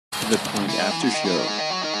The Point After Show.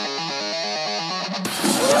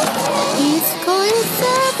 He's going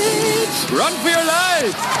savage. Run for your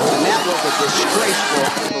lives! And that was a disgraceful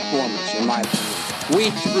performance, in my opinion.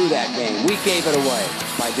 We threw that game. We gave it away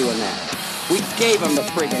by doing that. We gave them the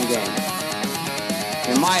friggin' game.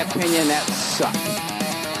 In my opinion, that sucked.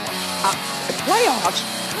 Playoffs?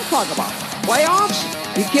 What talk about? Playoffs?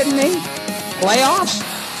 You kidding me? Playoffs?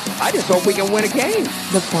 I just hope we can win a game.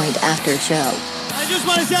 The Point After Show. I just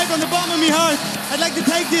want to say from the bottom of my heart, I'd like to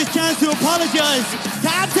take this chance to apologize to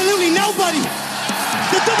absolutely nobody.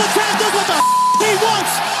 The double champ does what the he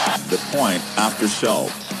wants. The Point After Show.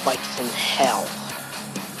 Spikes in hell.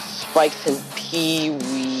 Spikes in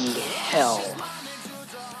pee-wee hell.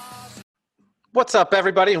 What's up,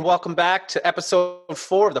 everybody, and welcome back to episode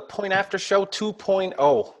 4 of the Point After Show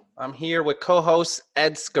 2.0. I'm here with co-hosts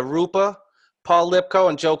Ed Skarupa, Paul Lipko,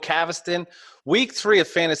 and Joe Caviston. Week 3 of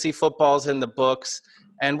fantasy football is in the books,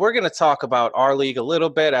 and we're going to talk about our league a little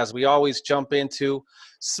bit as we always jump into.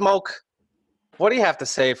 Smoke, what do you have to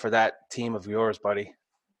say for that team of yours, buddy?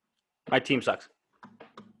 My team sucks.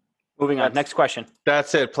 Moving on. Next question.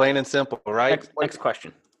 That's it, plain and simple, right? Next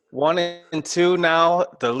question. 1 and 2 now,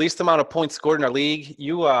 the least amount of points scored in our league.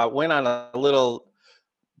 You went on a little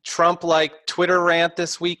Trump-like Twitter rant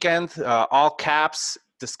this weekend, all caps,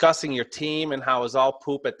 discussing your team and how it was all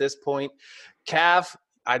poop at this point. Cav,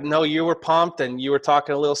 I know you were pumped and you were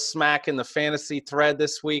talking a little smack in the fantasy thread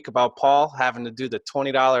this week about Paul having to do the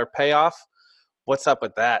 $20 payoff. What's up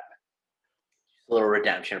with that? A little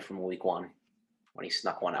redemption from week 1 when he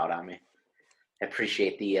snuck one out on me. I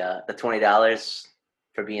appreciate the $20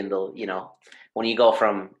 for being the, when you go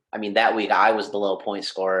from, that week I was the low point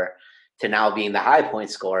scorer to now being the high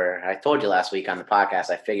point scorer. I told you last week on the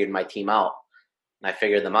podcast, I figured my team out and I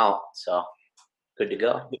figured them out. So good to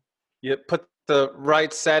go. You put the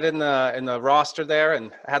right set in the roster there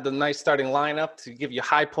and had the nice starting lineup to give you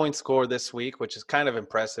high point score this week, which is kind of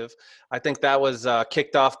impressive. I think that was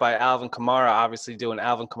kicked off by Alvin Kamara, obviously doing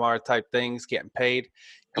Alvin Kamara type things, getting paid.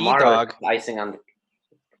 Kamara was icing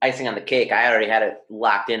on the cake. I already had it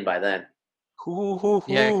locked in by then.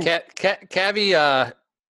 Yeah, Cavi.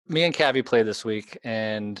 Me and Cavi played this week,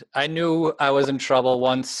 and I knew I was in trouble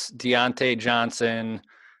once Deontay Johnson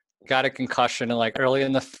got a concussion early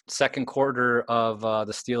in the second quarter of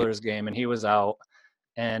the Steelers game, and he was out.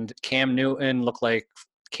 And Cam Newton looked like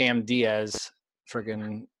Cam Diaz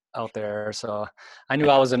friggin' out there. So I knew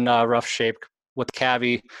I was in rough shape with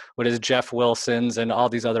Cavi, with his Jeff Wilsons and all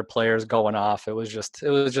these other players going off. It was just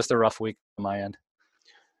a rough week on my end.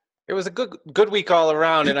 It was a good week all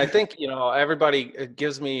around, and I think everybody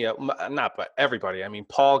gives me not, but everybody.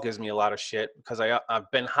 Paul gives me a lot of shit because I've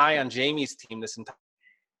been high on Jamie's team this entire.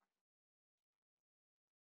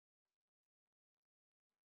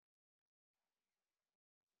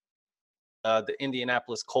 The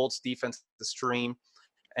Indianapolis Colts defense, the stream,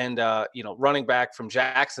 and running back from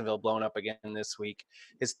Jacksonville blown up again this week.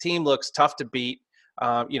 His team looks tough to beat.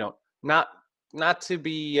 Not to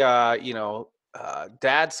be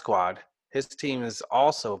dad squad. His team is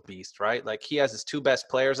also a beast, right? Like he has his 2 best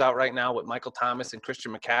players out right now with Michael Thomas and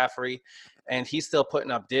Christian McCaffrey, and he's still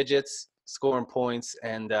putting up digits, scoring points,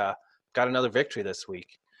 and got another victory this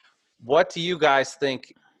week. What do you guys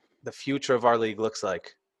think the future of our league looks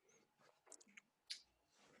like?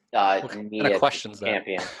 What kind of questions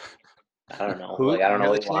champion. I don't know. I don't know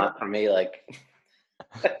what you want from me.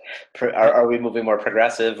 Are we moving more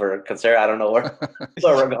progressive or conservative? I don't know where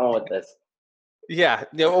we're going with this. Yeah.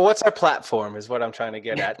 What's our platform is what I'm trying to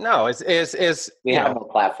get at. No, we have no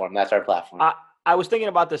platform. That's our platform. I was thinking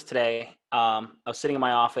about this today. I was sitting in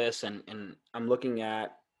my office and I'm looking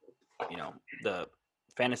at, the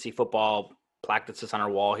fantasy football plaque that sits on our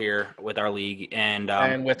wall here with our league and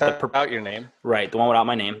without your name, right? The one without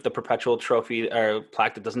my name, the perpetual trophy or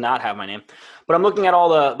plaque that does not have my name. But I'm looking at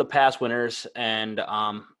all the past winners, and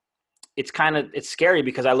it's scary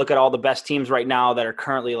because I look at all the best teams right now that are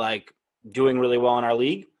currently doing really well in our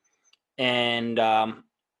league, and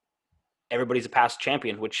everybody's a past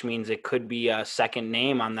champion, which means it could be a second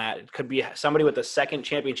name on that. It could be somebody with a second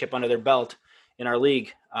championship under their belt in our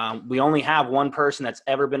league. We only have one person that's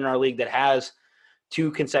ever been in our league that has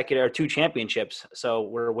 2 championships. So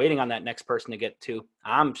we're waiting on that next person to get 2.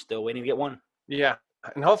 I'm still waiting to get 1. Yeah.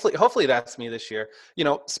 And hopefully that's me this year.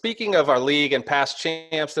 Speaking of our league and past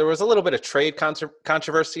champs, there was a little bit of trade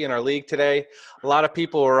controversy in our league today. A lot of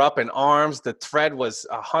people were up in arms. The thread was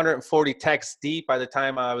 140 texts deep by the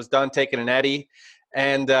time I was done taking an Eddie.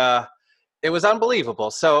 And It was unbelievable.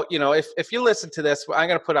 So, if you listen to this, I'm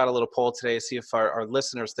going to put out a little poll today to see if our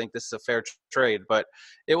listeners think this is a fair trade. But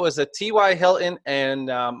it was a T.Y. Hilton and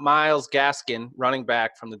Myles Gaskin, running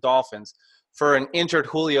back from the Dolphins, for an injured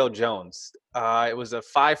Julio Jones. It was a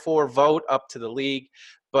 5-4 vote up to the league,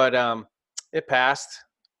 but it passed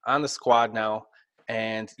on the squad now.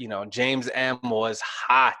 And, James M. was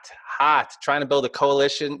hot, trying to build a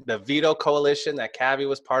coalition, the veto coalition that Cavi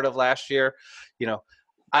was part of last year.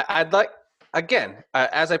 I'd like, again,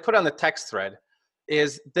 as I put on the text thread,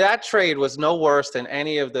 is that trade was no worse than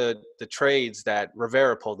any of the trades that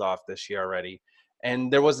Rivera pulled off this year already.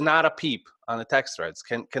 And there was not a peep on the text threads.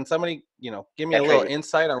 Can somebody, give me a little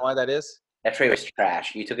insight on why that is? That trade was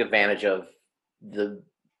trash. You took advantage of the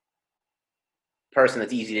person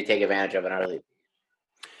that's easy to take advantage of in our league.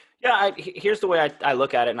 Yeah, here's the way I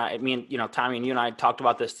look at it. And I mean, Tommy and you and I talked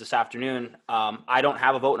about this afternoon. I don't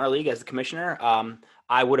have a vote in our league as the commissioner.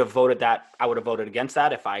 I would have voted against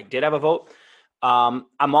that if I did have a vote. I'm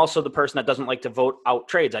also the person that doesn't like to vote out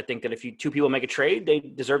trades. I think that if two people make a trade, they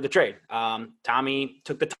deserve the trade. Tommy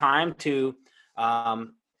took the time to,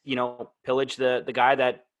 pillage the guy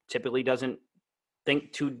that typically doesn't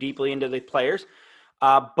think too deeply into the players.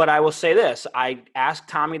 But I will say this. I asked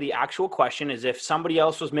Tommy the actual question is, if somebody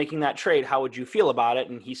else was making that trade, how would you feel about it?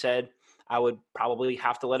 And he said, I would probably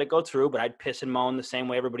have to let it go through, but I'd piss and moan the same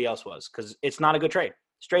way everybody else was, because it's not a good trade.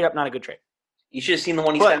 Straight up not a good trade. You should have seen the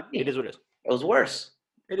one he sent me. It is what it is. It was worse.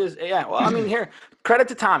 It is, yeah. Well, I mean, here, credit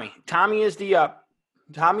to Tommy. Tommy is the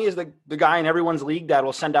guy in everyone's league that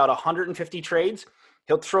will send out 150 trades.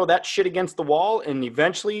 He'll throw that shit against the wall, and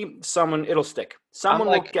eventually it'll stick. Someone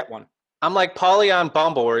will get one. I'm like Paulie on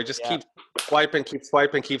Bumble, where he just keeps swiping until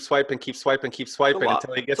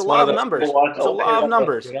he gets one of the numbers. It's a law of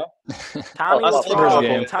numbers. Tommy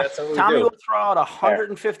will throw out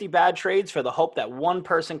 150 bad trades for the hope that one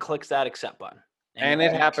person clicks that accept button. And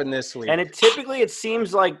it happened this week. And it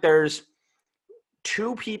seems like there's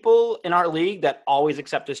two people in our league that always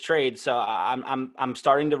accept his trade. So I'm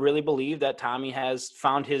starting to really believe that Tommy has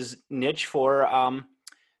found his niche for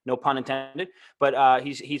no pun intended, but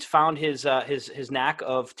he's found his knack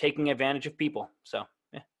of taking advantage of people. So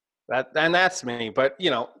yeah. That's me. But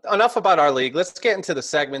enough about our league. Let's get into the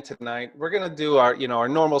segment tonight. We're gonna do our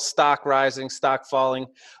normal stock rising, stock falling.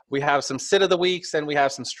 We have some sit of the weeks and we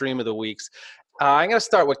have some stream of the weeks. I'm going to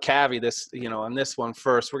start with Cavi on this one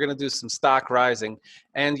first. We're going to do some stock rising.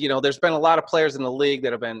 And, there's been a lot of players in the league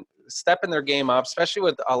that have been stepping their game up, especially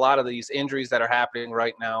with a lot of these injuries that are happening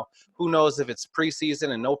right now. Who knows if it's preseason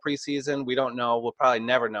and no preseason? We don't know. We'll probably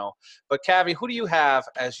never know. But, Cavi, who do you have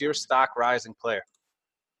as your stock rising player?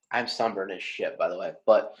 I'm sunburned as shit, by the way.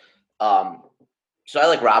 But so I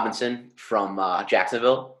like Robinson from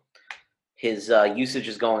Jacksonville. His usage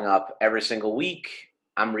is going up every single week.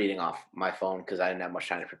 I'm reading off my phone because I didn't have much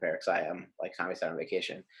time to prepare because I am, like Tommy said, on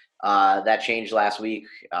vacation. That changed last week.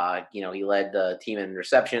 He led the team in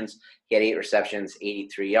receptions. He had 8 receptions,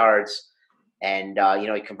 83 yards. And,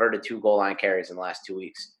 he converted 2 goal line carries in the last 2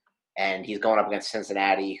 weeks. And he's going up against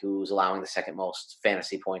Cincinnati, who's allowing the second most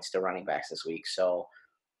fantasy points to running backs this week. So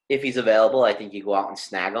if he's available, I think you go out and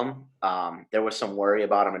snag him. There was some worry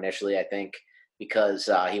about him initially, I think, because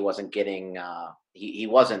he wasn't getting he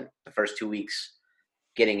wasn't the first 2 weeks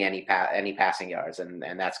getting any passing yards, and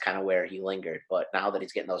that's kind of where he lingered. But now that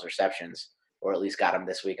he's getting those receptions, or at least got him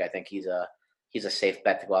this week, I think he's a safe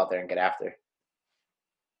bet to go out there and get after.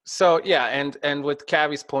 So yeah, and with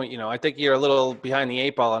Cavi's point, I think you're a little behind the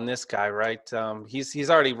 8 ball on this guy, right? He's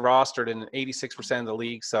already rostered in 86% of the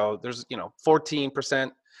league, so there's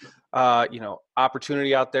 14%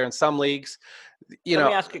 opportunity out there in some leagues. Let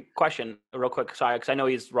me ask a question real quick, sorry, because I know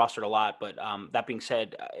he's rostered a lot. But that being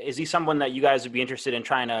said, is he someone that you guys would be interested in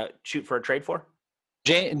trying to shoot for a trade for?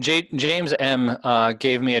 James M.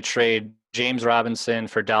 Gave me a trade. James Robinson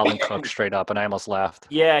for Dalvin Cook straight up, and I almost laughed.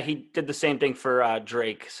 Yeah, he did the same thing for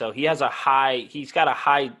Drake. So he's got a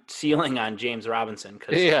high ceiling on James Robinson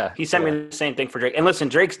because he sent me the same thing for Drake. And listen,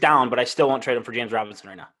 Drake's down, but I still won't trade him for James Robinson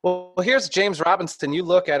right now. Well, here's James Robinson. You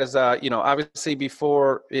look at his, obviously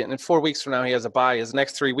in 4 weeks from now he has a bye. His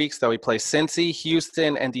next 3 weeks though, he plays Cincy,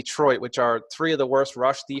 Houston, and Detroit, which are 3 of the worst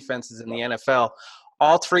rush defenses in the NFL.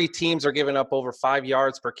 All 3 teams are giving up over 5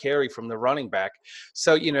 yards per carry from the running back.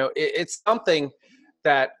 So, it's something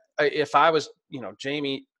that if I was,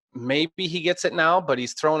 Jamie, maybe he gets it now, but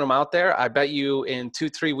he's throwing him out there. I bet you in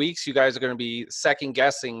 2-3 weeks, you guys are going to be second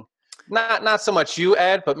guessing. Not so much you,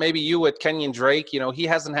 Ed, but maybe you with Kenyon Drake. He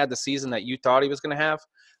hasn't had the season that you thought he was going to have.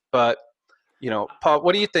 But, Paul,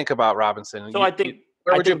 what do you think about Robinson? So where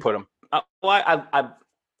would you put him?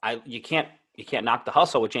 You can't knock the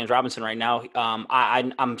hustle with James Robinson right now.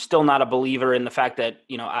 I'm still not a believer in the fact that,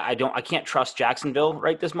 I can't trust Jacksonville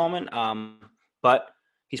right this moment. But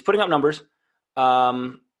he's putting up numbers.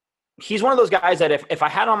 He's one of those guys that if I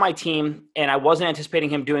had on my team and I wasn't anticipating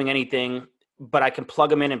him doing anything, but I can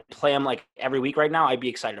plug him in and play him like every week right now, I'd be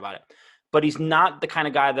excited about it. But he's not the kind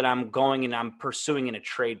of guy that I'm going and I'm pursuing in a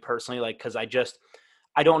trade personally, like, because I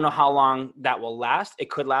don't know how long that will last. It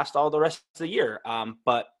could last all the rest of the year.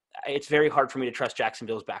 But it's very hard for me to trust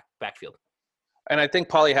Jacksonville's backfield. And I think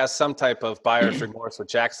Paulie has some type of buyer's remorse with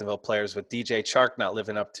Jacksonville players, with DJ Chark not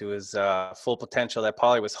living up to his full potential that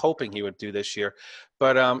Paulie was hoping he would do this year.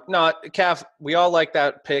 But no, Cav, we all like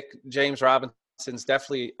that pick. James Robinson's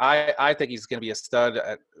definitely, I think he's going to be a stud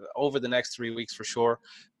over the next 3 weeks for sure.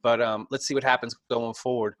 But let's see what happens going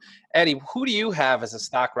forward. Eddie, who do you have as a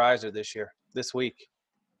stock riser this week?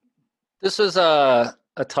 This is a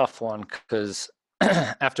tough one because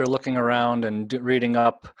after looking around and reading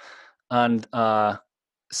up on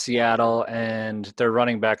Seattle and their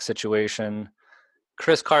running back situation,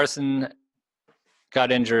 Chris Carson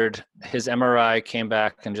got injured. His MRI came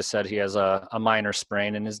back and just said he has a minor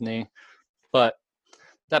sprain in his knee. But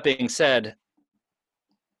that being said,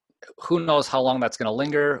 who knows how long that's going to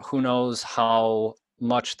linger? Who knows how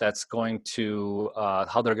much that's going to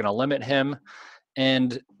how they're going to limit him?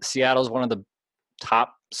 And Seattle's one of the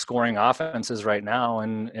top scoring offenses right now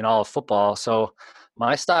in all of football. So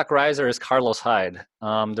my stock riser is Carlos Hyde.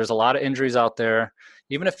 There's a lot of injuries out there.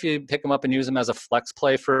 Even if you pick him up and use him as a flex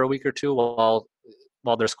play for a week or two while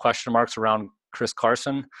there's question marks around Chris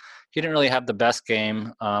Carson, he didn't really have the best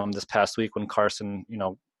game this past week when Carson,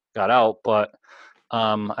 got out. But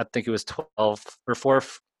I think it was 12 or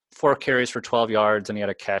four carries for 12 yards, and he had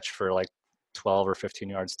a catch for like 12 or 15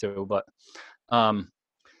 yards too. But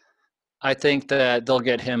I think that they'll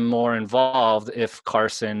get him more involved if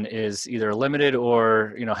Carson is either limited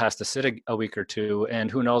or, has to sit a week or two, and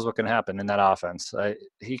who knows what can happen in that offense.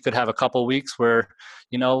 He could have a couple weeks where,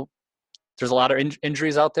 there's a lot of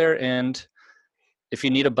injuries out there, and if you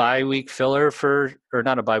need a bye week filler or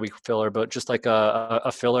not a bye week filler, but just like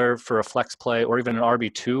a filler for a flex play or even an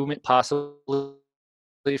RB2 possibly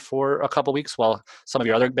for a couple weeks while some of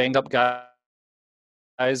your other banged up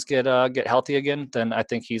guys get healthy again, then I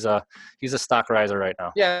think he's a stock riser right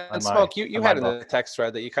now. Yeah, and Smoke, you had in the text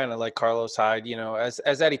thread that you kind of like Carlos Hyde.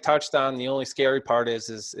 As Eddie touched on, the only scary part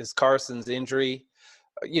is Carson's injury.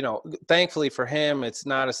 Thankfully for him, it's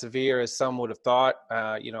not as severe as some would have thought.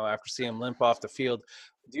 After seeing him limp off the field.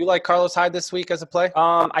 Do you like Carlos Hyde this week as a play?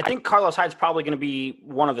 I think Carlos Hyde's probably going to be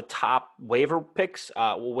one of the top waiver picks.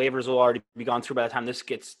 Waivers will already be gone through by the time this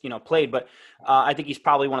gets played, but I think he's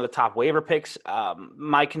probably one of the top waiver picks.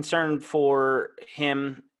 My concern for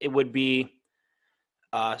him, it would be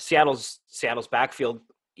Seattle's backfield.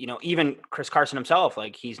 Even Chris Carson himself,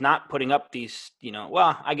 like, he's not putting up these.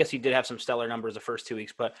 Well, I guess he did have some stellar numbers the first 2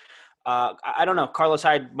 weeks, but I don't know. Carlos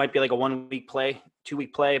Hyde might be like a 1 week play, 2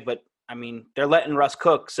 week play, but I mean, they're letting Russ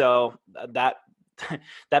cook, so that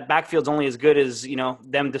backfield's only as good as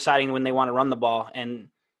them deciding when they want to run the ball. And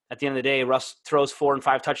at the end of the day, Russ throws 4 and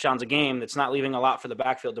 5 touchdowns a game. That's not leaving a lot for the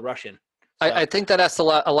backfield to rush in. So. I think that has a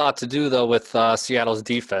lot to do though with Seattle's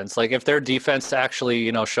defense. Like, if their defense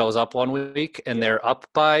actually shows up 1 week and they're up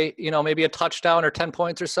by maybe a touchdown or 10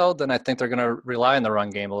 points or so, then I think they're going to rely on the run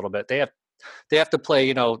game a little bit. They have to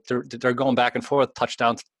play. They're going back and forth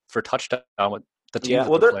touchdown for touchdown with the teams. Yeah,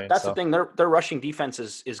 well, that's the thing. Their rushing defense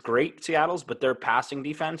is great, Seattle's, but their passing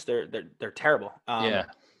defense they're terrible.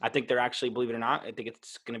 I think they're actually, believe it or not, I think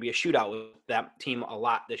it's going to be a shootout with that team a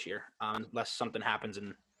lot this year, unless something happens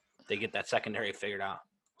and they get that secondary figured out.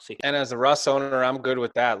 We'll see. And as a Russ owner, I'm good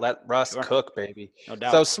with that. Let Russ cook, baby. No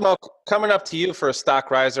doubt. So, Smoke, coming up to you for a stock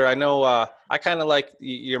riser. I know I kind of like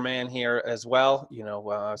your man here as well.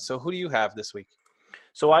 So who do you have this week?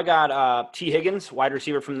 So I got T. Higgins, wide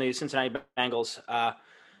receiver from the Cincinnati Bengals.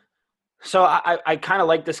 So I kind of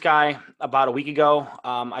liked this guy about a week ago.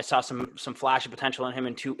 I saw some flash of potential in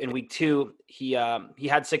him in week 2. He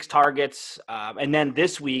had 6 targets, and then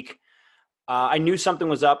this week I knew something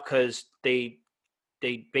was up because they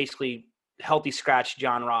basically healthy scratched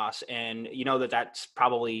John Ross, and that's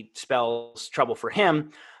probably spells trouble for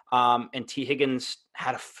him. And T. Higgins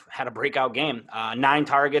had a breakout game. 9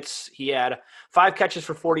 targets. He had 5 catches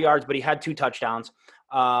for 40 yards, but he had 2 touchdowns.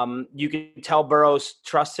 You can tell Burrows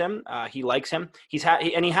trusts him. He likes him. He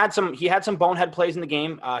had some bonehead plays in the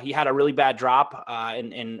game. He had a really bad drop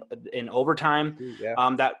in overtime.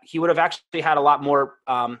 That he would have actually had a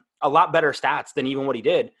lot better stats than even what he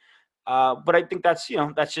did. But I think that's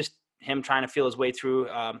just him trying to feel his way through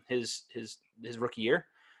his rookie year.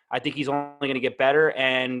 I think he's only going to get better.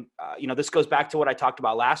 And, this goes back to what I talked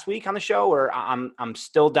about last week on the show, where I'm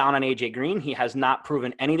still down on AJ Green. He has not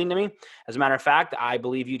proven anything to me. As a matter of fact, I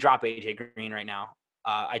believe you drop AJ Green right now.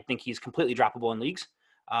 I think he's completely droppable in leagues.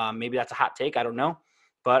 Maybe that's a hot take. I don't know.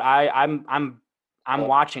 But I'm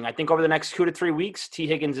watching. I think over the next 2 to 3 weeks, T.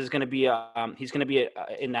 Higgins is going to be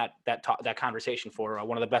in that conversation for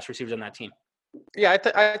one of the best receivers on that team. Yeah,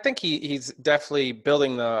 I think he's definitely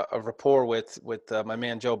building a rapport with my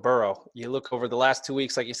man Joe Burrow. You look over the last 2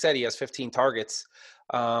 weeks, like you said, he has 15 targets.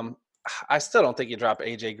 I still don't think you drop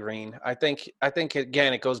AJ Green. I think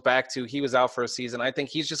again it goes back to he was out for a season. I think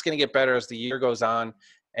he's just going to get better as the year goes on,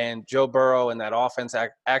 and Joe Burrow and that offense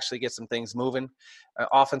actually get some things moving.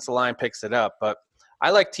 Offensive line picks it up, but I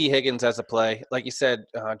like T. Higgins as a play. Like you said,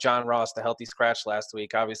 John Ross, the healthy scratch last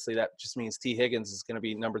week. Obviously, that just means T. Higgins is going to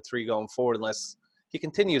be number 3 going forward unless he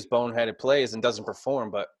continues boneheaded plays and doesn't perform.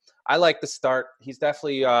 But I like the start. He's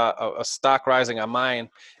definitely a stock rising on mine,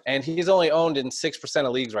 and he's only owned in 6%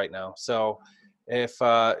 of leagues right now. So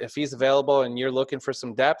if he's available and you're looking for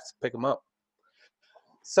some depth, pick him up.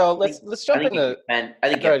 So let's jump into. I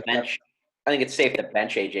think it's safe to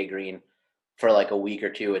bench AJ Green for like a week or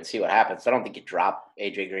two and see what happens. I don't think you drop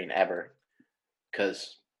AJ Green ever,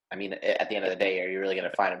 because at the end of the day, are you really going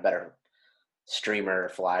to find a better streamer or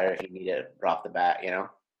flyer if you need it right off the bat?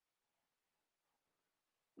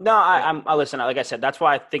 No, I listen. Like I said, that's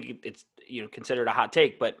why I think it's considered a hot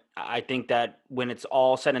take. But I think that when it's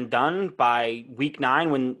all said and done by week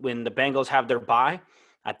 9, when the Bengals have their bye,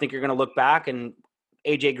 I think you're going to look back and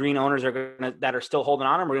AJ Green owners that are still holding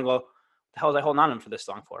on him. We're going to go, the hell was I holding on to him for this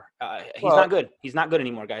long for? He's not good. He's not good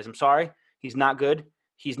anymore, guys. I'm sorry. He's not good.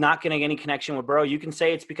 He's not getting any connection with Burrow. You can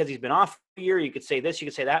say it's because he's been off a year. You could say this. You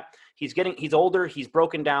could say that. He's older. He's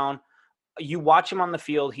broken down. You watch him on the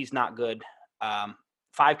field. He's not good.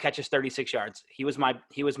 5 catches, 36 yards. He was my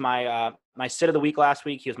sit of the week last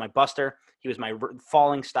week. He was my buster. He was my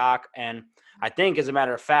falling stock. And I think, as a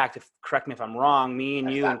matter of fact, correct me if I'm wrong, me and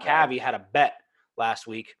you and Cavi had a bet last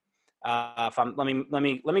week. Let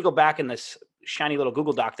me go back in this shiny little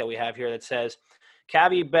Google Doc that we have here that says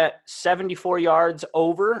Cavi bet 74 yards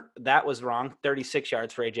over. That was wrong. 36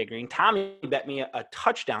 yards for AJ Green. Tommy bet me a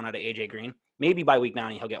touchdown out of AJ Green. Maybe by week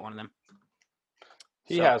 9 he'll get one of them.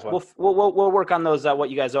 He has one. We'll work on those. What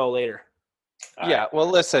you guys owe later. Yeah. Well,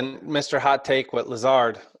 listen, Mr. Hot Take with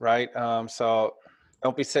Lazard, right? So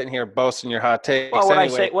don't be sitting here boasting your hot takes. Well,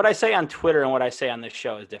 what I say on Twitter and what I say on this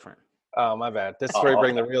show is different. Oh, my bad. This is where we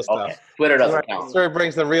bring the real stuff. Twitter doesn't count. This is where he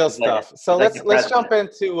brings the real stuff. So let's jump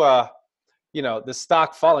into the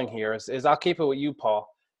stock falling here. Is I'll keep it with you,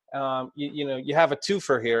 Paul. You have a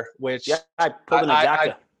twofer here, which I pulled an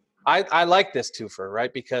exacta. I like this twofer,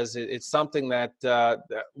 right? Because it's something that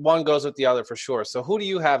one goes with the other for sure. So who do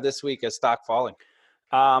you have this week as stock falling?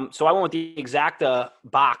 So I went with the exacta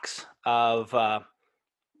box of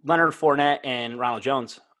Leonard Fournette and Ronald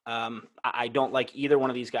Jones. I don't like either one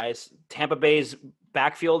of these guys. Tampa Bay's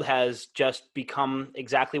backfield has just become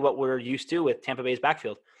exactly what we're used to with Tampa Bay's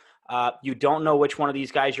backfield. You don't know which one of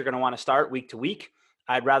these guys you're going to want to start week to week.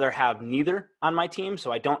 I'd rather have neither on my team,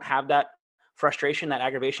 so I don't have that frustration, that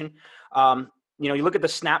aggravation. You look at the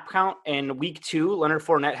snap count in week 2, Leonard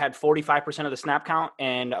Fournette had 45% of the snap count,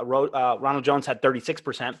 and Ronald Jones had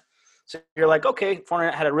 36%. So you're like, okay,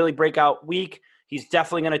 Fournette had a really breakout week. He's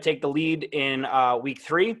definitely going to take the lead in week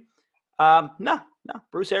 3. No.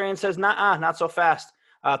 Bruce Arians says, not so fast.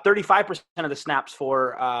 35% of the snaps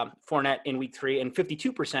for Fournette in week 3 and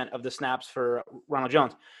 52% of the snaps for Ronald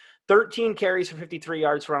Jones. 13 carries for 53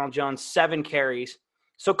 yards for Ronald Jones, 7 carries.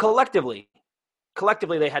 So collectively,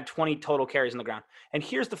 they had 20 total carries on the ground. And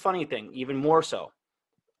here's the funny thing, even more so.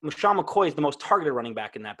 LaShawn McCoy is the most targeted running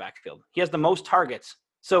back in that backfield. He has the most targets.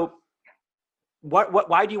 So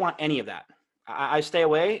why do you want any of that? I stay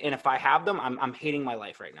away, and if I have them, I'm hating my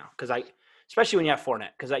life right now especially when you have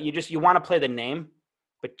Fournette, because you want to play the name,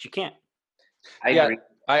 but you can't. I agree.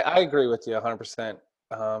 I agree with you 100%.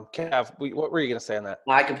 Cav, what were you going to say on that?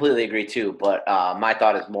 I completely agree too, but my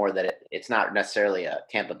thought is more that it's not necessarily a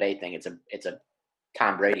Tampa Bay thing. It's a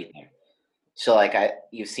Tom Brady thing. So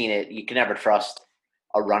you've seen it. You can never trust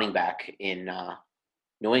a running back in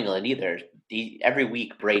New England either. Every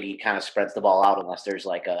week Brady kind of spreads the ball out unless there's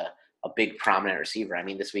like a big prominent receiver. I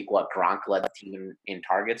mean, this week Gronk led the team in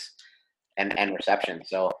targets and receptions.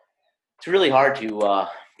 So it's really hard to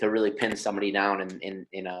really pin somebody down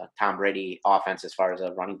in a Tom Brady offense as far as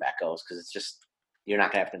a running back goes, because it's just you're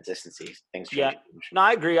not gonna have consistency. Things change. Yeah, no,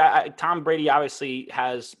 I agree. Tom Brady obviously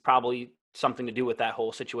has probably something to do with that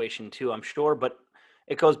whole situation too, I'm sure, but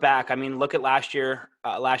it goes back. I mean, look at last year.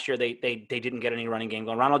 Last year they didn't get any running game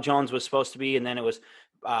going. Ronald Jones was supposed to be, and then it was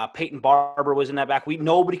Peyton Barber was in that back.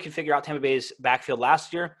 Nobody could figure out Tampa Bay's backfield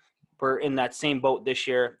last year. We're in that same boat this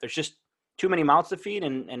year. There's just too many mouths to feed,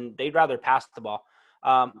 and they'd rather pass the ball.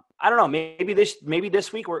 I don't know. Maybe this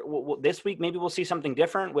week maybe we'll see something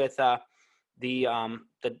different with the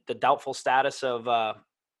doubtful status of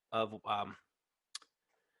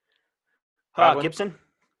Gibson.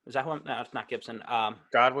 Is that who? No, it's not Gibson.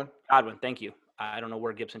 Godwin. Godwin. Thank you. I don't know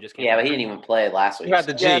where Gibson just came. Yeah, from. but he didn't even play last week. You had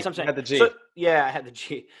the G. Yeah, that's what I'm saying. You had the G. So, yeah, I had the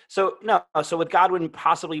G. So no. So with Godwin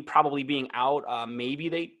probably being out, maybe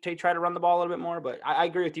they try to run the ball a little bit more. But I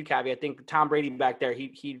agree with you, Cavi. I think Tom Brady back there,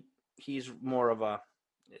 he's more of a.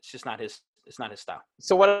 It's just not his. It's not his style.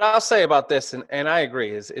 So what I'll say about this, and I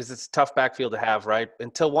agree, is it's a tough backfield to have, right?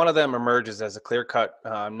 Until one of them emerges as a clear-cut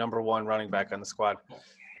number one running back on the squad.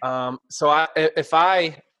 So if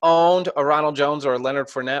I owned a Ronald Jones or a Leonard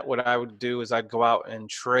Fournette, what I would do is I'd go out and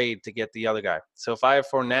trade to get the other guy. So if I have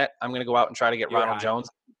Fournette, I'm going to go out and try to get Ronald Jones.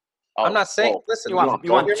 I'm not saying – listen. You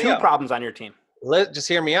want two problems on your team. Just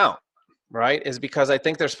hear me out, right, is because I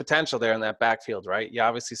think there's potential there in that backfield, right? You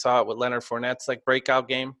obviously saw it with Leonard Fournette's breakout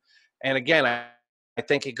game. And again, I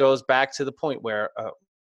think it goes back to the point where,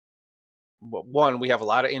 one, we have a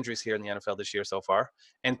lot of injuries here in the NFL this year so far.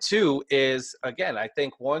 And two is, again, I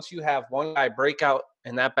think once you have one guy break out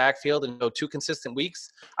in that backfield and go 2 consistent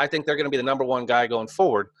weeks, I think they're going to be the number one guy going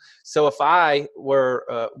forward. So if I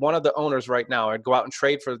were one of the owners right now, I'd go out and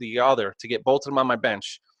trade for the other to get both of them on my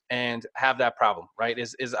bench and have that problem, right?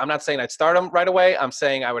 I'm not saying I'd start them right away. I'm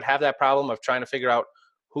saying I would have that problem of trying to figure out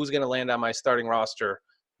who's going to land on my starting roster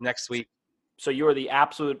next week. So you are the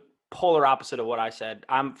absolute polar opposite of what I said.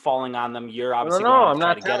 I'm falling on them. You're obviously going to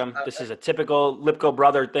try to get them. This is a typical Lipko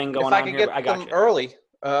brother thing going on here. I got you. Early.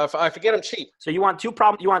 If I could get them cheap. So you want two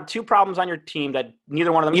problems on your team that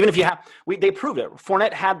neither one of them, even if you have, they proved it.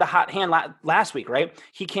 Fournette had the hot hand last week, right?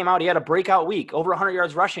 He came out, he had a breakout week, over 100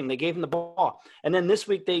 yards rushing. They gave him the ball. And then this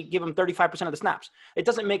week they give him 35% of the snaps. It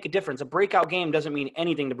doesn't make a difference. A breakout game doesn't mean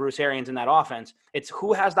anything to Bruce Arians in that offense. It's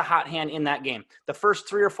who has the hot hand in that game. The first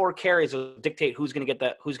 3 or 4 carries will dictate who's going to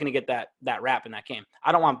get that rap in that game.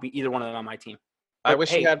 I don't want either one of them on my team. But I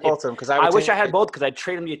wish you had both of them because I wish I had both because I'd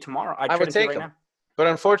trade them to you tomorrow. I would take them right now. But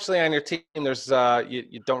unfortunately, on your team, there's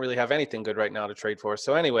you don't really have anything good right now to trade for.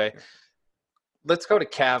 So anyway, let's go to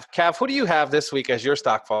Cav. Cav, who do you have this week as your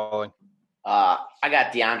stock falling? I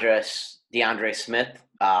got DeAndre Smith.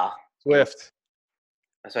 Swift.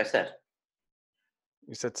 That's what I said.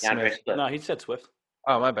 You said DeAndre Smith. No, he said Swift.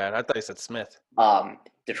 Oh, my bad. I thought you said Smith.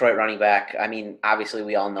 Detroit running back. I mean, obviously,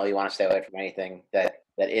 we all know you want to stay away from anything that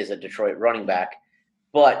is a Detroit running back,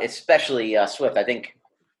 but especially Swift. I think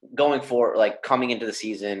going for coming into the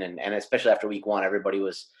season and especially after week 1, everybody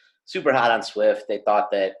was super hot on Swift. They thought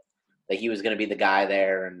that he was going to be the guy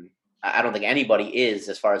there. And I don't think anybody is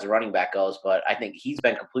as far as the running back goes, but I think he's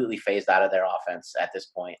been completely phased out of their offense at this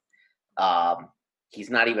point. He's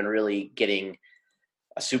not even really getting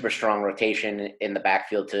a super strong rotation in the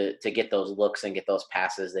backfield to get those looks and get those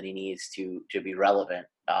passes that he needs to be relevant.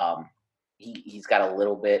 He's got a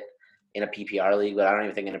little bit in a PPR league, but I don't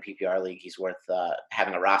even think in a PPR league he's worth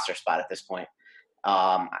having a roster spot at this point.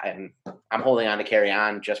 I'm holding on to carry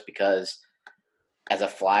on just because as a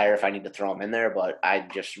flyer, if I need to throw him in there, but I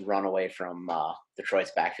just run away from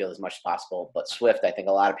Detroit's backfield as much as possible. But Swift, I think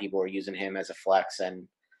a lot of people are using him as a flex, and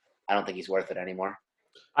I don't think he's worth it anymore.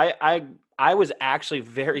 I was actually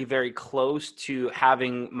very, very close to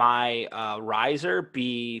having my riser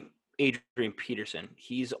be Adrian Peterson.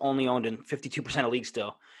 He's only owned in 52% of leagues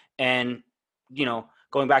still. And,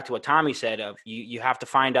 going back to what Tommy said, you have to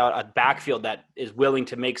find out a backfield that is willing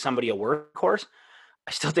to make somebody a workhorse.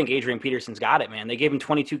 I still think Adrian Peterson's got it, man. They gave him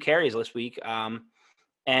 22 carries this week.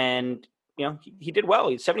 And, he did well.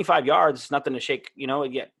 He's 75 yards, nothing to shake,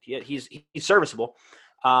 he's serviceable.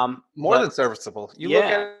 More than serviceable. You look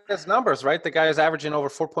at his numbers, right? The guy is averaging over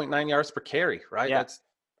 4.9 yards per carry, right? Yeah.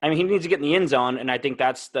 He needs to get in the end zone, and I think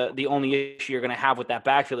that's the only issue you're going to have with that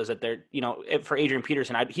backfield is that they're, for Adrian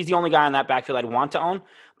Peterson, he's the only guy on that backfield I'd want to own,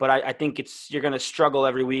 but I think you're going to struggle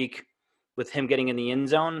every week with him getting in the end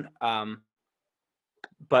zone.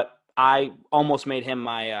 But I almost made him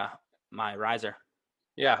my riser.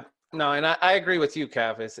 Yeah. No, and I agree with you,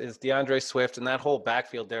 Cav, is DeAndre Swift and that whole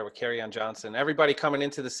backfield there with Kerryon Johnson. Everybody coming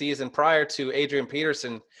into the season prior to Adrian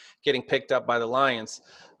Peterson getting picked up by the Lions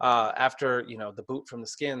after, the boot from the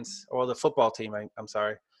Skins, or the football team, I'm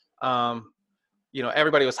sorry.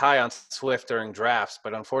 Everybody was high on Swift during drafts,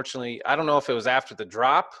 but unfortunately, I don't know if it was after the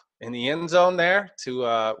drop in the end zone there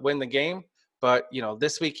to win the game. But,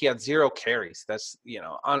 this week he had 0 carries. That's,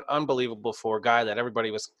 unbelievable for a guy that everybody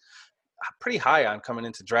was pretty high on coming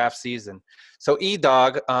into draft season. So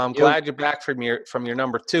E-Dog, glad you're back from your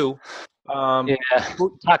number 2. Yeah,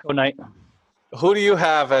 taco night. Who do you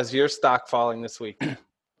have as your stock falling this week?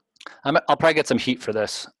 I'll probably get some heat for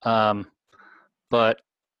this. But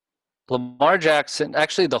Lamar Jackson,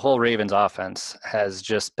 actually the whole Ravens offense has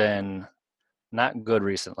just been not good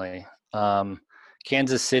recently.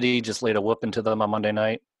 Kansas City just laid a whooping to them on Monday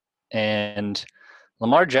night. And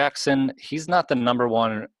Lamar Jackson, he's not the number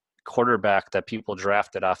one quarterback that people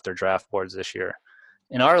drafted off their draft boards this year.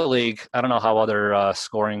 In our league, I don't know how other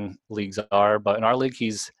scoring leagues are, but in our league,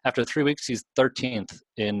 after 3 weeks, he's 13th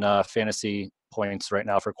in fantasy points right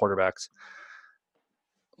now for quarterbacks.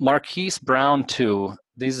 Marquise Brown, too.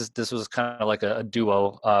 This was kind of like a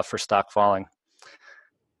duo for stock falling.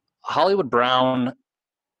 Hollywood Brown,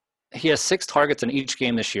 he has 6 targets in each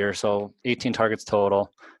game this year, so 18 targets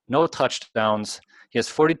total. No touchdowns. He has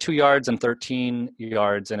 42 yards and 13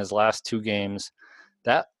 yards in his last 2 games.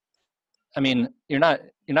 You're not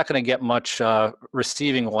going to get much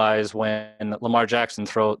receiving wise when Lamar Jackson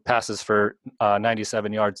passes for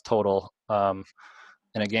 97 yards total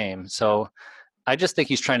in a game. So I just think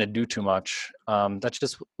he's trying to do too much. That's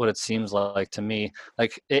just what it seems like to me.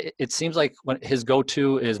 Like it seems like when his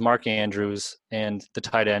go-to is Mark Andrews and the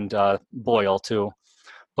tight end Boyle too,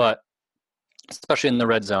 but especially in the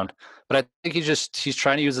red zone. But I think he's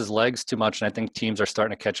trying to use his legs too much, and I think teams are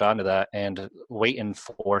starting to catch on to that and waiting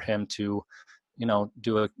for him to,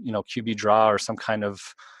 do a QB draw or some kind of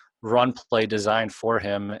run play designed for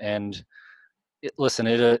him. And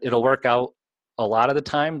it'll work out a lot of the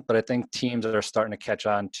time, but I think teams are starting to catch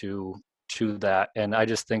on to that, and I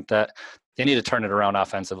just think that they need to turn it around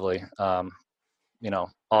offensively.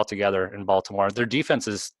 Altogether in Baltimore, their defense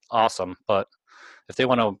is awesome, but if they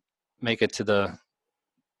want to make it to the,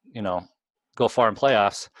 go far in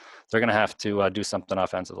playoffs, they're going to have to do something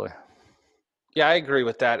offensively. Yeah, I agree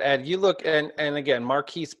with that. Ed, you look, and again,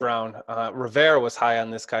 Marquise Brown, Rivera was high on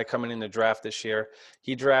this guy coming in the draft this year.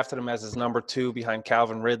 He drafted him as his number 2 behind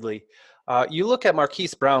Calvin Ridley. You look at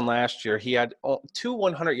Marquise Brown last year, he had 2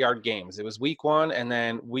 100-yard games. It was week 1 and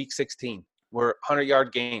then week 16 were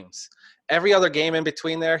 100-yard games. Every other game in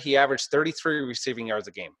between there, he averaged 33 receiving yards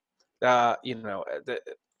a game.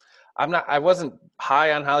 I wasn't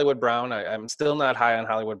high on Hollywood Brown. I'm still not high on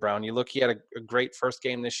Hollywood Brown. You look, he had a great first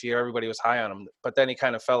game this year. Everybody was high on him, but then he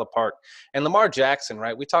kind of fell apart. And Lamar Jackson,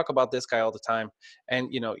 right? We talk about this guy all the time. And,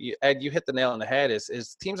 Ed, you hit the nail on the head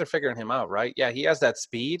is teams are figuring him out, right? Yeah, he has that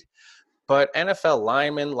speed, but NFL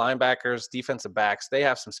linemen, linebackers, defensive backs, they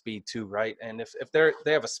have some speed too, right? And if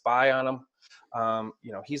they have a spy on him,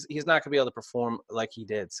 he's not going to be able to perform like he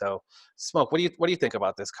did. So, Smoke, what do you think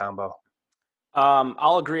about this combo?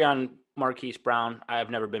 I'll agree on Marquise Brown. I've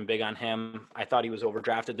never been big on him. I thought he was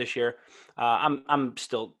overdrafted this year. I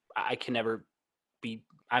can never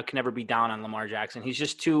be down on Lamar Jackson. He's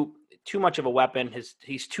just too much of a weapon.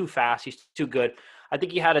 He's too fast. He's too good. I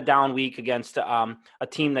think he had a down week against a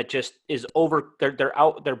team that just is over.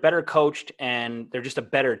 They're better coached and they're just a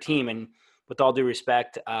better team. And with all due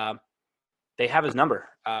respect, they have his number.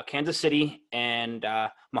 Kansas City and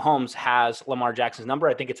Mahomes has Lamar Jackson's number.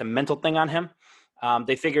 I think it's a mental thing on him.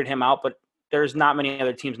 They figured him out, but there's not many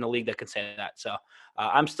other teams in the league that can say that. So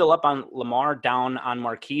I'm still up on Lamar, down on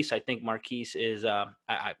Marquise. I think Marquise is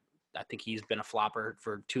I think he's been a flopper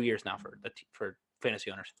for 2 years now for fantasy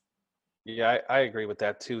owners. Yeah, I agree with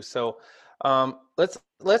that too. So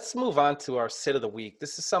let's move on to our sit of the week.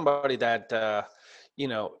 This is somebody that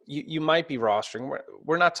you might be rostering.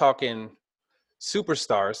 We're not talking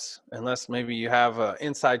superstars unless maybe you have an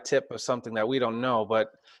inside tip of something that we don't know.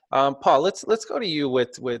 But Paul, let's go to you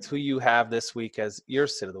with who you have this week as your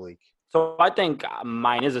sit of the week. So I think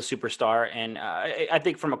mine is a superstar, and I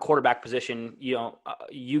think from a quarterback position,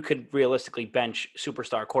 you could realistically bench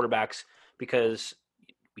superstar quarterbacks because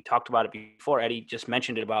we talked about it before. Eddie just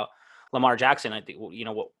mentioned it about Lamar Jackson. I think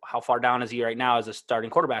how far down is he right now as a starting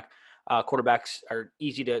quarterback? Quarterbacks are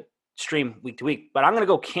easy to stream week to week, but I'm going to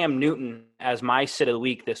go Cam Newton as my sit of the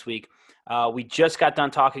week this week. We just got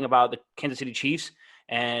done talking about the Kansas City Chiefs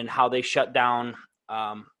and how they shut down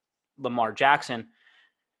Lamar Jackson.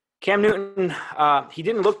 Cam Newton, he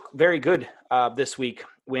didn't look very good this week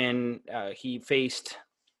when he faced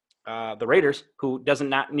the Raiders, who doesn't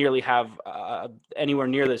not nearly have anywhere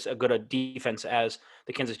near this a good a defense as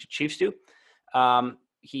the Kansas City Chiefs do.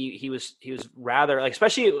 He was rather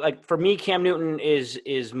especially for me, Cam Newton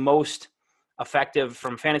is most effective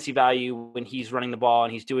from fantasy value when he's running the ball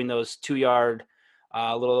and he's doing those 2-yard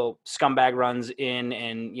little scumbag runs in,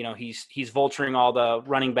 and he's vulturing all the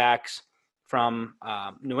running backs from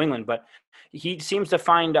New England, but he seemed to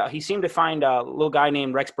find a little guy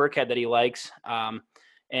named Rex Burkhead that he likes,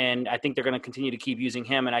 and I think they're going to continue to keep using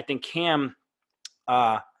him. And I think Cam,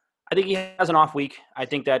 I think he has an off week. I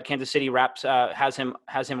think that Kansas City has him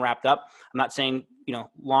wrapped up. I'm not saying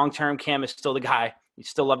long term Cam is still the guy. You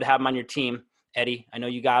still love to have him on your team, Eddie. I know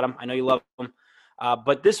you got him. I know you love him.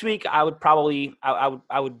 But this week, I would probably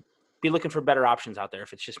I would be looking for better options out there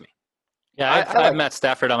if it's just me. Yeah, I've Matt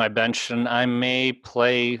Stafford on my bench, and I may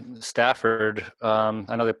play Stafford.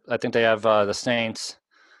 I think they have the Saints,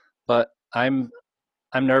 but I'm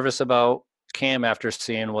nervous about Cam after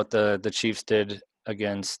seeing what the Chiefs did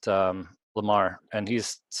against Lamar, and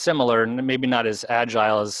he's similar, maybe not as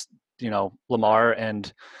agile as Lamar,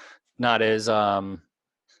 and not as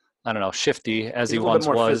shifty as he once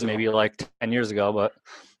was, physical. Maybe like 10 years ago. But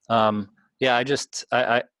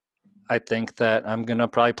I think that I'm going to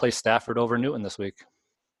probably play Stafford over Newton this week.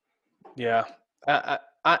 Yeah,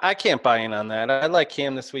 I can't buy in on that. I like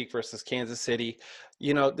Cam this week versus Kansas City.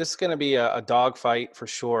 This is going to be a dogfight for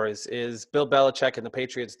sure. Is Bill Belichick and the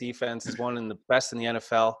Patriots defense is one of the best in the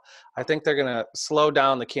NFL. I think they're going to slow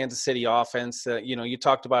down the Kansas City offense. You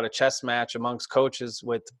talked about a chess match amongst coaches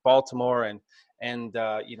with Baltimore and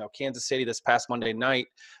Kansas City this past Monday night.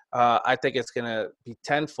 I think it's going to be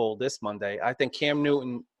tenfold this Monday. I think Cam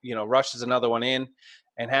Newton, rushes another one in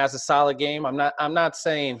and has a solid game. I'm not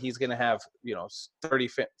saying he's going to have, 30,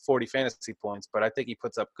 40 fantasy points, but I think he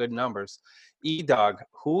puts up good numbers. E-Dog,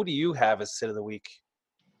 who do you have as sit of the week?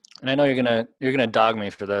 And I know you're going to dog me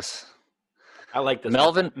for this. I like this.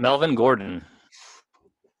 Melvin Gordon.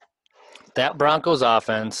 That Broncos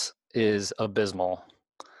offense is abysmal.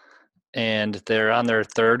 And they're on their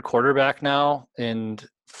third quarterback now in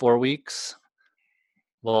 4 weeks.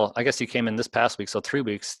 Well, I guess he came in this past week, so 3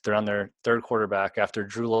 weeks. They're on their third quarterback after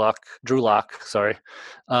Drew Lock,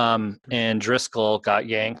 and Driscoll got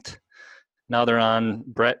yanked. Now they're on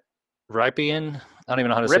Brett Rypien. I don't even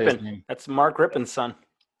know how to say his name. That's Mark Rippon's son.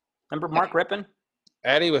 Remember Mark Rippon?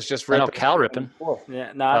 Eddie was just Rippon. I know Cal Rippon.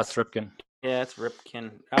 Yeah, that's Ripken. Yeah, it's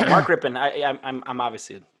Ripken. Mark Rippon. I'm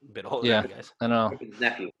obviously a bit older than you guys. I know. His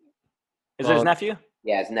nephew. Is it his nephew?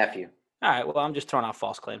 Yeah, his nephew. All right. Well, I'm just throwing out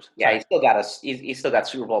false claims. Yeah, he's still got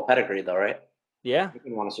Super Bowl pedigree though, right? Yeah. He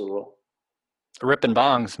can win a Super Bowl. Rippin'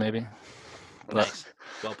 bongs, maybe. Nice.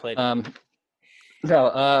 Well played.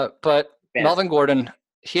 But Melvin Gordon,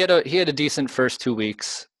 he had a decent first 2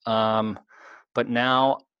 weeks. But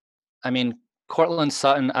now, Cortland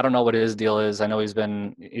Sutton, I don't know what his deal is. I know he's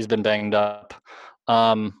been banged up.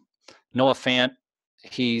 Noah Fant,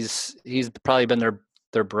 he's probably been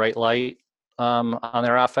their bright light on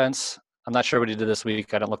their offense. I'm not sure what he did this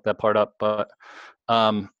week. I didn't look that part up, but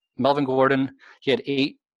Melvin Gordon, he had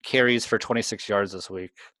 8 carries for 26 yards this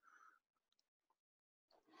week.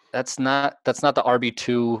 That's not the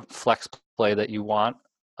RB2 flex play that you want.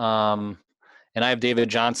 And I have David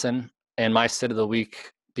Johnson and my sit of the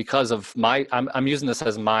week because of I'm using this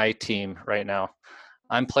as my team right now.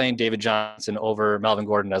 I'm playing David Johnson over Melvin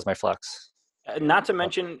Gordon as my flex. Not to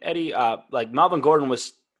mention, Eddie, Melvin Gordon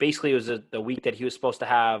was basically the week that he was supposed to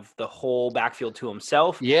have the whole backfield to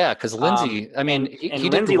himself. Yeah, because Lindsay, he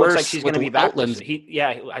Lindsay looks like she's going to be back.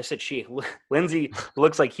 I said she. Lindsay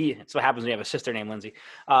looks like that's what happens when you have a sister named Lindsay.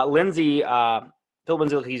 Phil Lindsay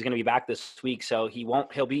looks like he's going to be back this week, so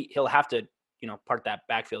he'll have to part that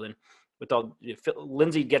backfield in.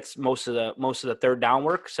 Lindsay gets most of the third down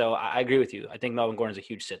work, so I agree with you. I think Melvin Gordon's a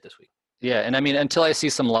huge sit this week. Yeah, and until I see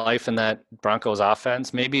some life in that Broncos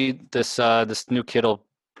offense, maybe this new kid will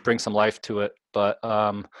bring some life to it. But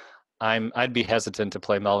I'd be hesitant to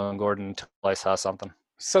play Melvin Gordon until I saw something.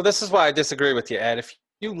 So this is why I disagree with you, Ed. If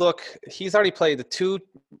you look, he's already played the 2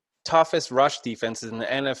 toughest rush defenses in the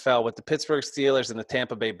NFL with the Pittsburgh Steelers and the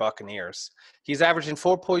Tampa Bay Buccaneers. He's averaging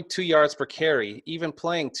 4.2 yards per carry, even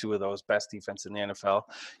playing 2 of those best defenses in the NFL.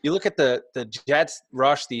 You look at the Jets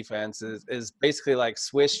rush defense is basically like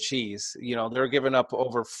Swiss cheese. They're giving up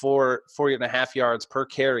over 4.5 yards per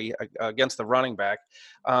carry against the running back.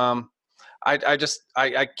 I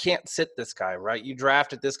can't sit this guy, right? You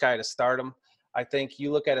drafted this guy to start him. I think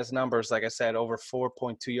you look at his numbers, like I said, over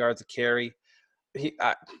 4.2 yards a carry.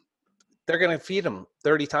 They're going to feed him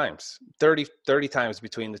 30 times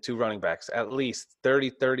between the 2 running backs, at least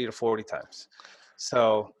 30 to 40 times.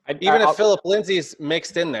 So even if Philip Lindsay's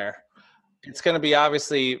mixed in there, it's going to be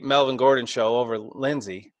obviously Melvin Gordon show over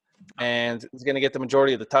Lindsay, and he's going to get the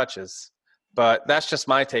majority of the touches. But that's just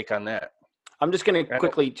my take on that. I'm just going to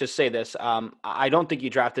quickly just say this. I don't think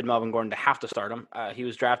you drafted Melvin Gordon to have to start him. He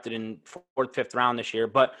was drafted in 4th, 5th round this year.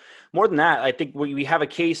 But more than that, I think we have a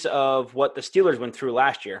case of what the Steelers went through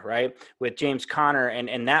last year, right? With James Conner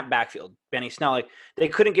and that backfield, Benny Snell. Like, they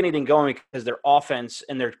couldn't get anything going because their offense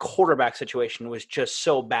and their quarterback situation was just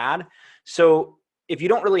so bad. So if you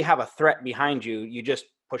don't really have a threat behind you, you just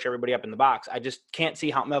push everybody up in the box. I just can't see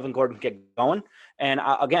how Melvin Gordon can get going. And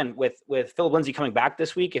again, with Philip Lindsay coming back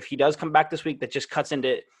this week, if he does come back this week, that just cuts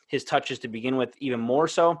into his touches to begin with even more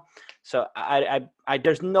so. So I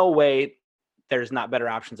there's no way there's not better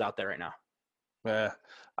options out there right now. Yeah,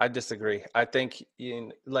 I disagree. I think,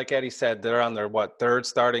 like Eddie said, they're on their third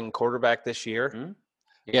starting quarterback this year. Mm-hmm.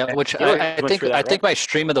 Yeah, which I think my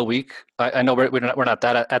stream of the week. I know we're not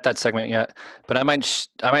that at that segment yet, but I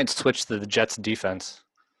might switch to the Jets defense.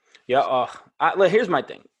 Yeah. Here's my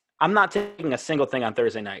thing. I'm not taking a single thing on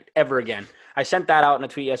Thursday night ever again. I sent that out in a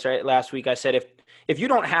tweet last week. I said if you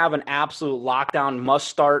don't have an absolute lockdown must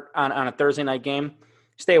start on a Thursday night game,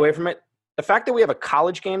 stay away from it. The fact that we have a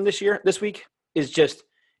college game this week is just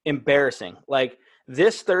embarrassing. Like,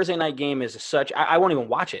 this Thursday night game is such – I won't even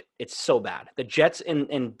watch it. It's so bad. The Jets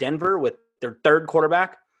in Denver with their third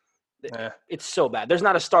quarterback, it's so bad. There's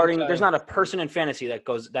not a person in fantasy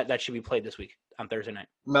that should be played this week on Thursday night.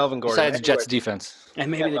 Melvin Gordon. Besides Jets defense. And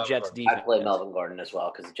maybe the Jets defense. I'd play Melvin Gordon as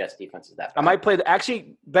well because the Jets defense is that bad. I might play –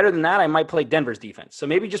 actually, better than that, I might play Denver's defense. So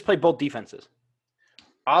maybe just play both defenses.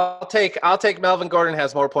 I'll take Melvin Gordon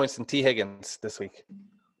has more points than T. Higgins this week.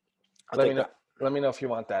 Let me know if you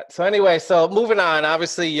want that. So anyway, moving on.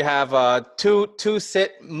 Obviously, you have two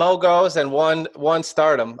sit mogos and one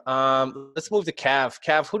stardom. Let's move to Cav.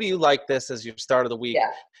 Cav, who do you like this as your start of the week?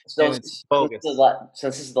 Yeah. So it's bogus.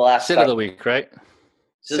 Since this is the last sit of the week, right?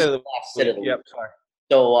 Sit of the week. Yep. Sorry.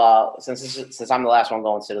 So since I'm the last one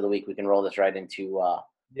going sit of the week, we can roll this right into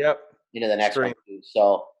the next one too.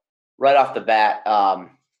 So right off the bat,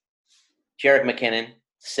 Jerick McKinnon,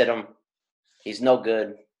 sit him. He's no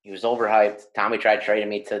good. He was overhyped. Tommy tried trading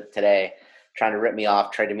me today, trying to rip me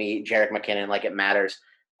off, trading me Jerick McKinnon like it matters.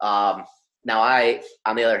 Now I,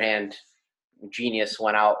 on the other hand, genius,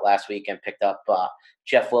 went out last week and picked up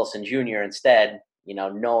Jeff Wilson Jr. instead,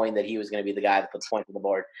 knowing that he was going to be the guy that puts points on the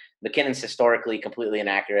board. McKinnon's historically completely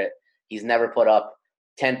inaccurate. He's never put up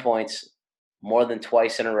 10 points more than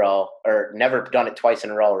twice in a row, or never done it twice in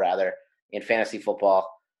a row, rather, in fantasy football.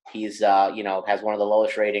 He's, has one of the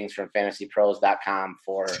lowest ratings from fantasypros.com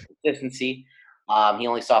for consistency. He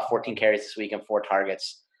only saw 14 carries this week and 4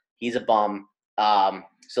 targets. He's a bum.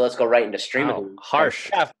 So let's go right into stream of the week. Harsh.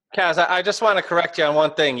 Kaz, I just want to correct you on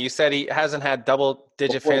one thing. You said he hasn't had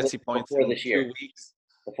double-digit fantasy points in this year. 2 weeks.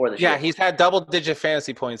 Before this year. Yeah, he's had double-digit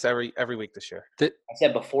fantasy points every week this year. I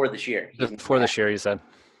said before this year. Before this year, you said.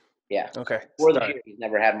 Yeah. Okay. Before this year, he's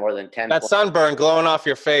never had more than 10 That points. sunburn glowing off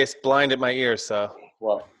your face blinded my ears, so.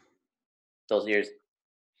 Well, those ears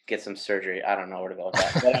get some surgery. I don't know where to go with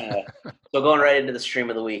that. But anyway, so going right into the stream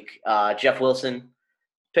of the week, Jeff Wilson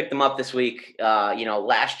picked him up this week.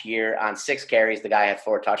 Last year on 6 carries, the guy had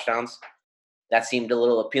 4 touchdowns. That seemed a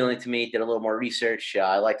little appealing to me. Did a little more research.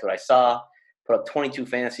 I liked what I saw. Put up 22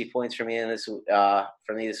 fantasy points for me this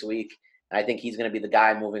week, and I think he's going to be the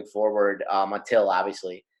guy moving forward until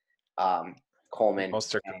obviously Coleman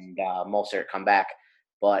and Mostert come back.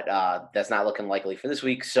 But that's not looking likely for this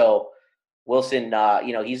week. So Wilson,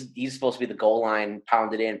 he's supposed to be the goal line,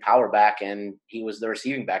 pounded in, power back, and he was the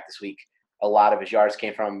receiving back this week. A lot of his yards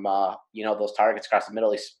came from, those targets across the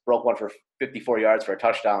middle. He broke one for 54 yards for a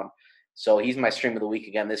touchdown. So he's my stream of the week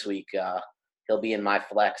again this week. He'll be in my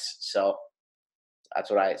flex. So that's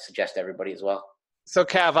what I suggest to everybody as well. So,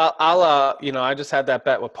 Cav, I just had that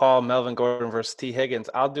bet with Paul, Melvin Gordon versus T. Higgins.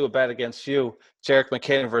 I'll do a bet against you, Jerick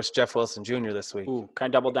McKinnon versus Jeff Wilson Jr. this week. Ooh, can I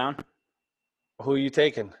double down? Who are you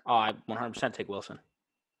taking? Oh, I 100% take Wilson.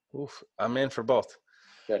 Oof, I'm in for both.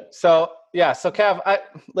 Good. So, Cav,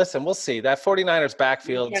 listen, we'll see. That 49ers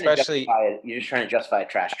backfield, especially – you're just trying to justify a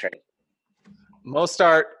trash trade.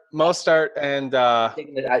 Mostert and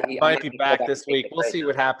might be back this week. We'll see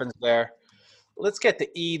what happens there. Let's get the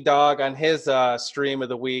E-Dog on his stream of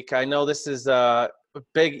the week. I know this is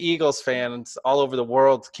big Eagles fans all over the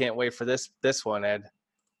world. Can't wait for this one, Ed.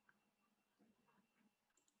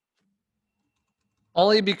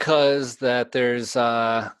 Only because that there's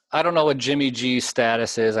I don't know what Jimmy G's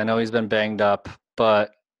status is. I know he's been banged up,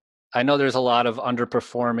 but I know there's a lot of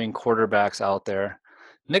underperforming quarterbacks out there.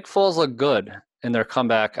 Nick Foles looked good in their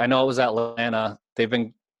comeback. I know it was Atlanta.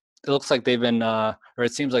 It looks like they've been or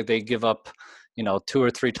it seems like they give up 2 or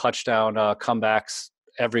 3 touchdown comebacks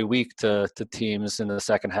every week to teams in the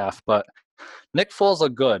second half. But Nick Foles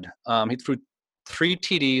looked good. He threw 3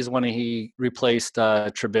 TDs when he replaced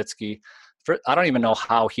Trubisky. I don't even know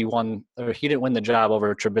how he won, or he didn't win the job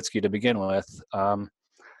over Trubisky to begin with.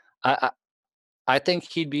 I think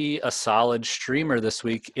he'd be a solid streamer this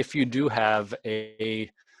week if you do have even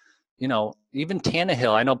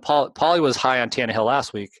Tannehill. I know Paulie was high on Tannehill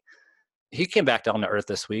last week. He came back down to earth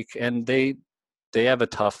this week, and they have a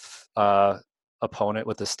tough opponent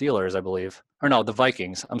with the Steelers, I believe. Or no, the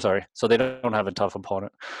Vikings. I'm sorry. So they don't have a tough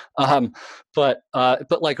opponent. But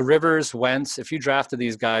like Rivers, Wentz, if you drafted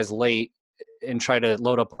these guys late and try to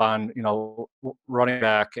load up on, running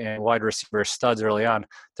back and wide receiver studs early on,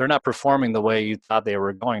 they're not performing the way you thought they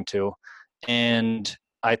were going to. And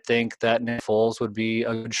I think that Nick Foles would be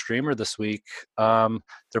a good streamer this week.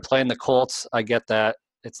 They're playing the Colts. I get that.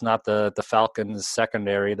 It's not the Falcons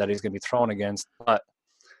secondary that he's going to be thrown against, but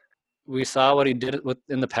we saw what he did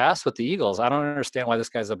in the past with the Eagles. I don't understand why this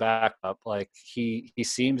guy's a backup. Like he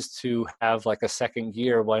seems to have like a second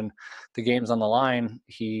gear when the game's on the line.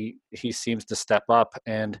 He seems to step up,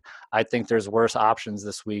 and I think there's worse options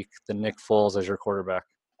this week than Nick Foles as your quarterback.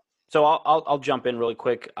 So I'll jump in really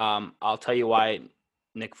quick. I'll tell you why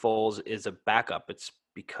Nick Foles is a backup. It's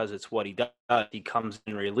because it's what he does. He comes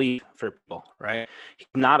in relief for people, right? He's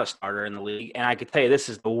not a starter in the league. And I could tell you this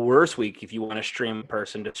is the worst week if you want to stream a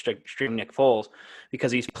person to stream Nick Foles,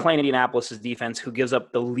 because he's playing Indianapolis' defense, who gives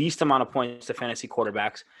up the least amount of points to fantasy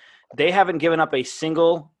quarterbacks. They haven't given up a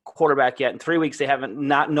single quarterback yet. In 3 weeks,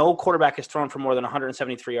 no quarterback has thrown for more than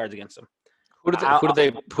 173 yards against them. Who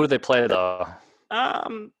do they play though?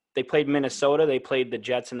 They played Minnesota, they played the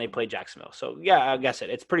Jets, and they played Jacksonville. So yeah, I guess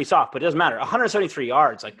it's pretty soft, but it doesn't matter. 173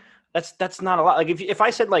 yards, like that's not a lot. Like if I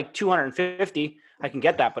said like 250, I can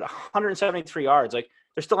get that, but 173 yards, like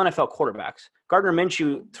they're still NFL quarterbacks. Gardner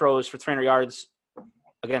Minshew throws for 300 yards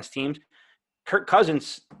against teams. Kirk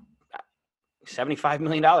Cousins, $75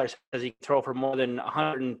 million, does he throw for more than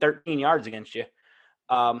 113 yards against you?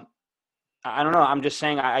 I don't know. I'm just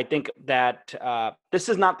saying. I think that this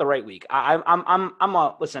is not the right week. I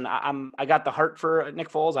got the heart for Nick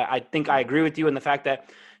Foles. I think I agree with you in the fact that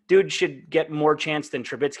dude should get more chance than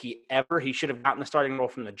Trubisky ever. He should have gotten the starting role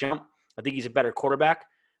from the jump. I think he's a better quarterback,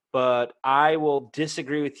 but I will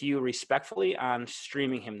disagree with you respectfully on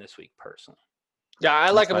streaming him this week personally. Yeah,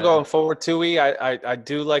 I like him going forward too. I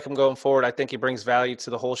do like him going forward. I think he brings value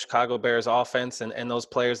to the whole Chicago Bears offense and those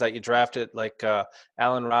players that you drafted, like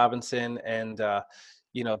Allen Robinson and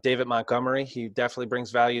David Montgomery. He definitely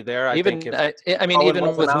brings value there. Even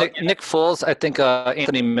with Nick Foles, I think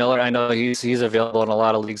Anthony Miller. I know he's available in a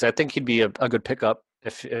lot of leagues. I think he'd be a good pickup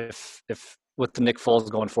if with the Nick Foles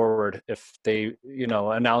going forward. If they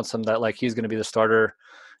announce him that like he's going to be the starter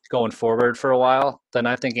going forward for a while, then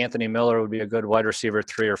I think Anthony Miller would be a good wide receiver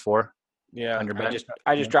 3 or 4. Yeah, on your bench.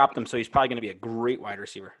 I just dropped him, so he's probably going to be a great wide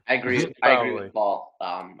receiver. I agree with Paul.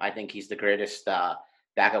 I think he's the greatest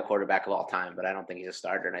backup quarterback of all time, but I don't think he's a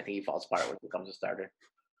starter, and I think he falls apart when he becomes a starter.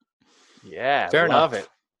 Yeah, love it.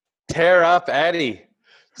 Tear up Eddie.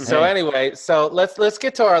 So anyway, let's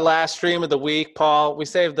get to our last stream of the week, Paul. We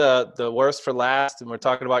saved the worst for last, and we're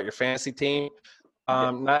talking about your fantasy team,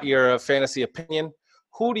 not your fantasy opinion.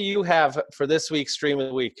 Who do you have for this week's stream of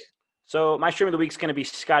the week? So my stream of the week is going to be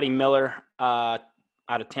Scotty Miller out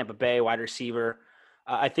of Tampa Bay, wide receiver.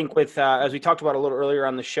 I think with, as we talked about a little earlier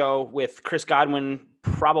on the show, with Chris Godwin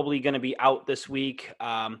probably going to be out this week,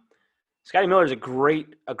 Scotty Miller is a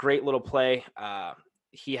great little play.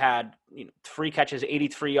 He had 3 catches,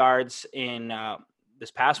 83 yards in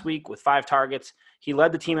this past week with 5 targets. He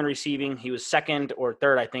led the team in receiving. He was second or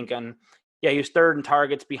third, I think, he was third in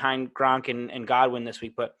targets behind Gronk and Godwin this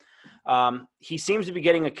week. But he seems to be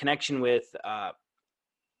getting a connection with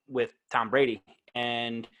Tom Brady.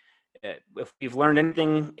 And if you've learned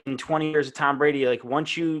anything in 20 years of Tom Brady, like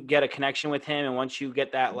once you get a connection with him and once you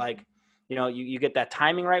get that, you get that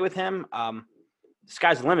timing right with him, the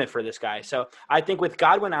sky's the limit for this guy. So I think with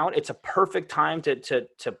Godwin out, it's a perfect time to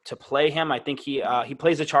play him. I think he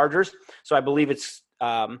plays the Chargers. So I believe it's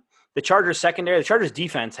the Chargers secondary. The Chargers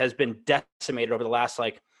defense has been decimated over the last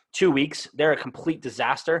 2 weeks. They're a complete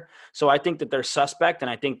disaster. So I think that they're suspect, and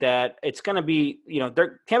I think that it's going to be,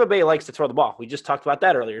 Tampa Bay likes to throw the ball. We just talked about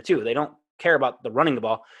that earlier too. They don't care about the running the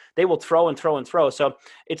ball. They will throw and throw and throw. So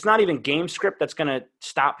it's not even game script that's going to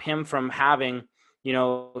stop him from having,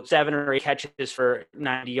 7 or 8 catches for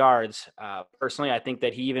 90 yards. Personally, I think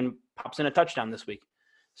that he even pops in a touchdown this week.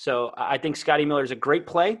 So I think Scotty Miller is a great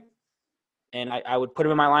play. And I would put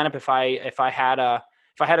him in my lineup if I had a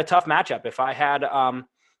tough matchup. If I had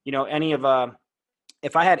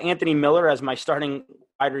if I had Anthony Miller as my starting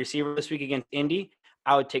wide receiver this week against Indy,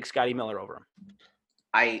 I would take Scotty Miller over him.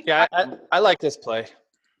 I like this play.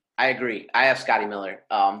 I agree. I have Scotty Miller.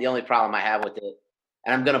 The only problem I have with it,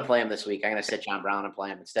 and I'm going to play him this week. I'm going to sit John Brown and play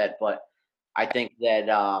him instead. But I think that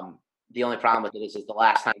the only problem with it is the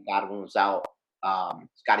last time Godwin was out,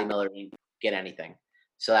 Scotty Miller didn't get anything.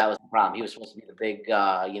 So that was the problem. He was supposed to be the big,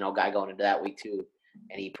 guy going into that week too,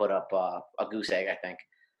 and he put up a goose egg, I think.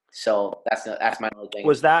 So that's my only thing.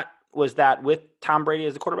 Was that with Tom Brady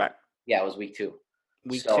as the quarterback? Yeah, it was week 2.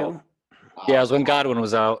 Week So, 2. Yeah, it was when Godwin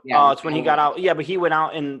was out. Yeah, Oh, it's when he got out. Yeah, but he went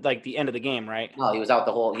out in like the end of the game, right? No, he was out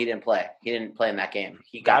he didn't play. He didn't play in that game.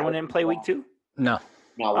 Godwin didn't play week 2? No.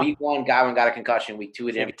 No, week 1, Godwin got a concussion. Week 2,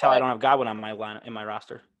 he So you didn't can tell play. I don't have Godwin on my line in my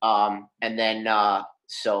roster. And then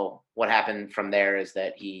so what happened from there is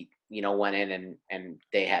that he, went in and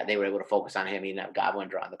they were able to focus on him. He didn't have Godwin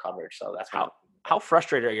drawing the coverage. So that's How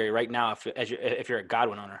frustrated are you right now if you're a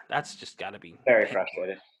Godwin owner? That's just got to be very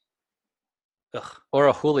frustrated. Ugh. Or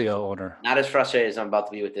a Julio owner. Not as frustrated as I'm about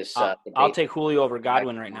to be with this. I'll take Julio over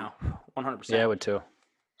Godwin right now, 100%. Yeah, I would too.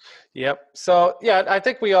 Yep. So, yeah, I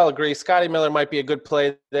think we all agree Scotty Miller might be a good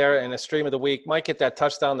play there in a stream of the week. Might get that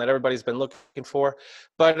touchdown that everybody's been looking for.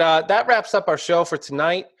 But that wraps up our show for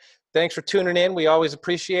tonight. Thanks for tuning in. We always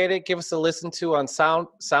appreciate it. Give us a listen to on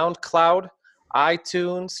SoundCloud,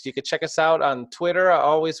 iTunes. You can check us out on Twitter.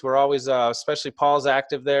 We're always, especially Paul's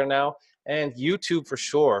active there now, and YouTube for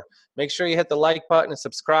sure. Make sure you hit the like button and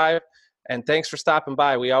subscribe. And thanks for stopping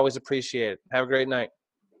by. We always appreciate it. Have a great night.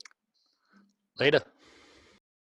 Later.